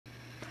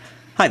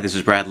Hi, this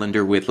is Brad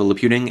Linder with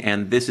Liliputing,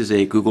 and this is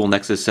a Google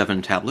Nexus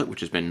 7 tablet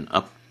which has been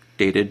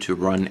updated to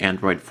run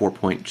Android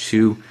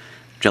 4.2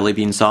 Jelly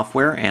Bean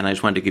software, and I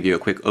just wanted to give you a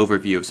quick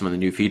overview of some of the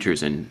new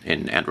features in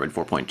Android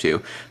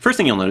 4.2. First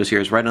thing you'll notice here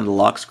is right on the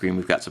lock screen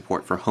we've got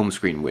support for home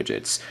screen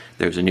widgets.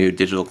 There's a new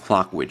digital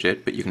clock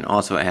widget, but you can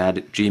also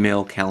add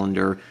Gmail,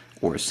 calendar,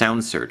 or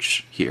sound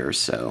search here,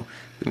 so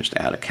we can just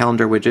add a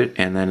calendar widget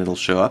and then it'll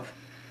show up.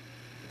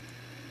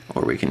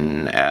 Or we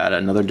can add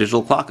another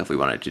digital clock if we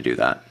wanted to do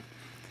that.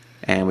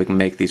 And we can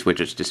make these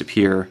widgets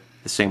disappear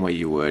the same way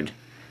you would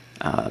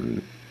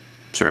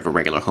sort of a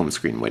regular home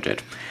screen widget.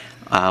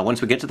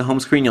 Once we get to the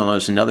home screen, you'll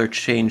notice another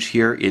change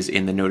here is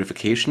in the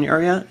notification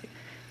area.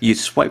 You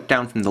swipe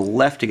down from the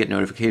left to get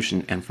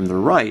notification, and from the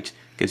right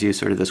gives you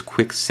sort of this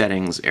quick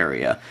settings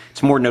area.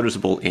 It's more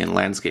noticeable in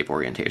landscape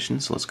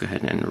orientation, so let's go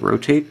ahead and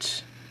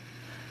rotate.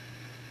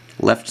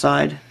 Left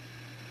side,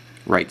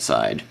 right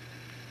side.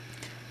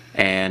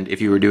 And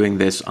if you were doing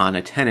this on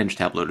a 10-inch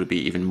tablet, it would be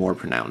even more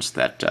pronounced.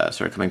 That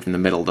sort of coming from the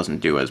middle doesn't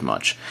do as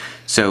much.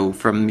 So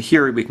from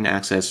here we can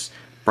access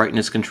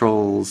brightness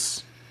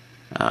controls,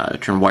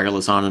 turn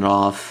wireless on and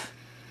off,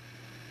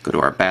 go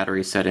to our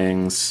battery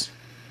settings,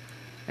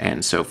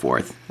 and so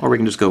forth. Or we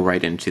can just go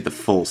right into the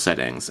full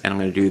settings. And I'm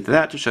going to do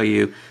that to show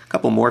you a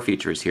couple more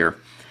features here.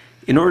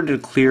 In order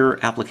to clear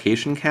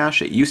application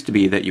cache, it used to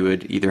be that you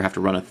would either have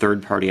to run a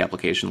third-party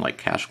application like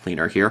Cache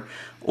Cleaner here,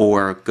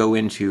 or go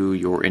into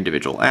your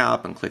individual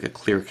app and click a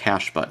Clear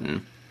Cache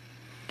button.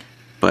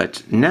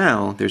 But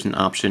now there's an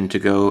option to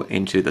go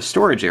into the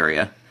storage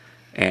area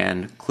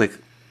and click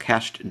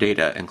Cached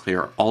Data and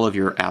clear all of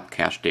your app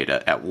cache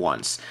data at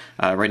once.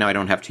 Right now I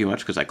don't have too much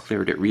because I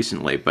cleared it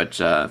recently, but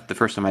the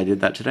first time I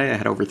did that today I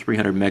had over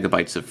 300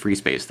 megabytes of free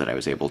space that I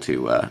was able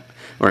to,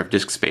 or of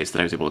disk space that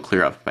I was able to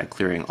clear up by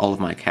clearing all of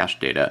my cache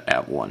data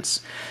at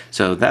once.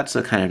 So that's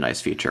a kind of nice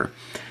feature.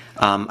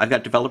 I've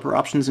got developer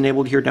options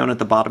enabled here down at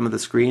the bottom of the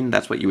screen.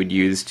 That's what you would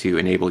use to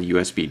enable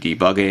USB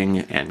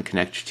debugging and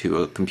connect to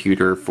a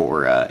computer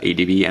for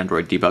ADB,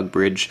 Android Debug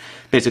Bridge.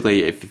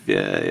 Basically,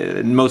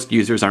 if most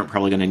users aren't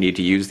probably going to need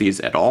to use these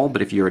at all,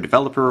 but if you're a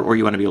developer or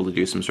you want to be able to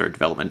do some sort of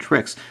development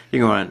tricks,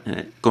 you're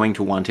going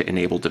to want to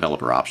enable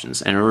developer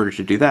options. And in order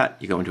to do that,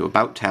 you go into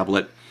About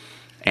Tablet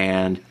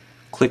and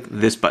click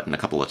this button a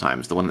couple of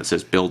times, the one that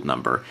says build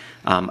number.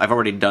 I've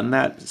already done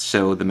that,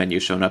 so the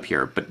menu's shown up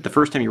here, but the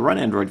first time you run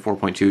Android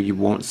 4.2, you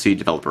won't see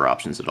developer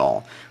options at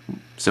all.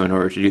 So in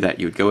order to do that,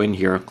 you would go in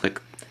here, click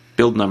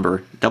build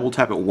number, double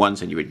tap it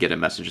once, and you would get a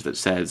message that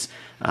says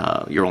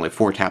you're only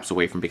 4 taps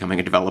away from becoming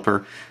a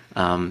developer.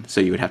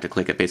 So you would have to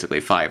click it basically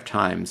 5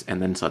 times,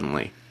 and then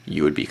suddenly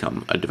you would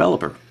become a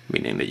developer,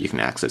 meaning that you can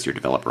access your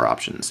developer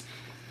options.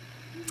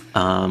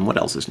 What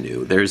else is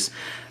new? There's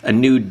a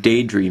new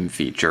Daydream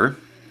feature,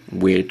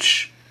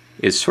 which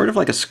is sort of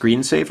like a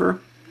screensaver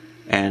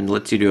and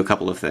lets you do a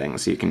couple of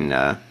things. You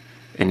can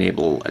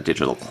enable a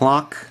digital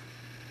clock.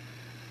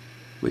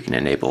 We can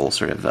enable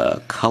sort of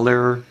a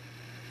color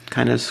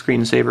kind of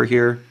screensaver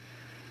here,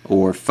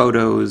 or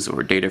photos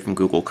or data from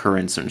Google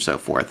Currents and so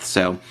forth.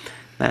 So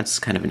that's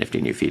kind of a nifty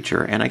new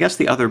feature. And I guess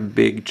the other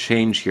big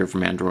change here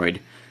from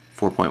Android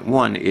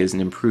 4.1 is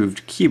an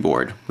improved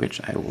keyboard, which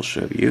I will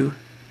show you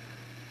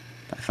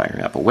by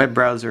firing up a web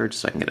browser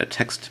just so I can get a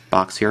text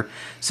box here.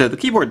 So the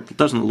keyboard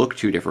doesn't look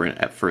too different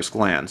at first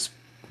glance.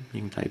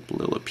 You can type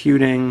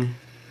Liliputing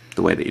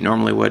the way that you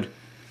normally would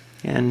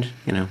and,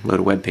 load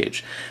a web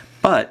page.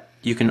 But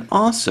you can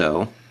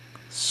also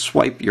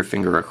swipe your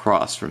finger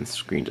across from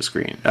screen to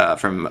screen,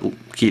 from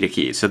key to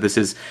key. So this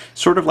is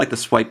sort of like the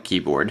swipe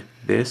keyboard.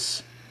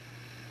 This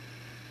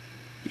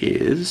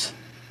is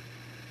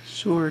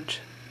sort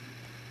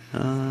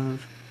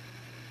of...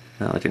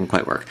 Well, it didn't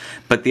quite work.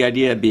 But the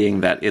idea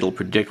being that it'll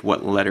predict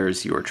what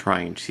letters you're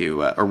trying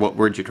to, or what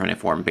words you're trying to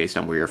form based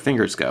on where your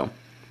fingers go.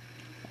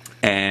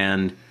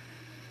 And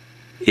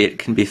it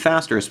can be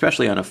faster,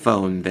 especially on a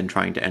phone, than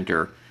trying to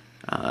enter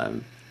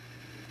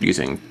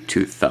using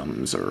 2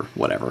 thumbs or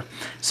whatever.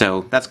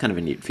 So that's kind of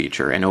a neat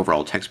feature, and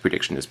overall text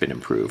prediction has been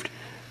improved.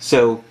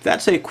 So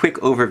that's a quick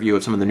overview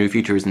of some of the new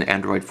features in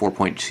Android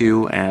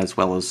 4.2, as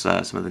well as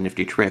some of the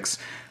nifty tricks,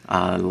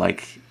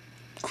 like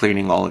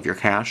cleaning all of your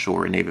cache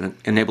or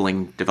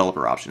enabling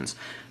developer options.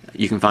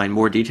 You can find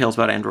more details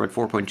about Android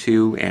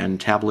 4.2 and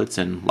tablets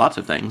and lots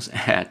of things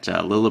at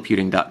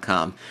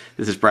liliputing.com.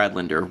 This is Brad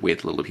Linder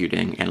with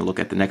Liliputing, and a look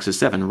at the Nexus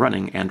 7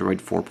 running Android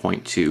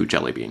 4.2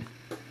 Jelly Bean.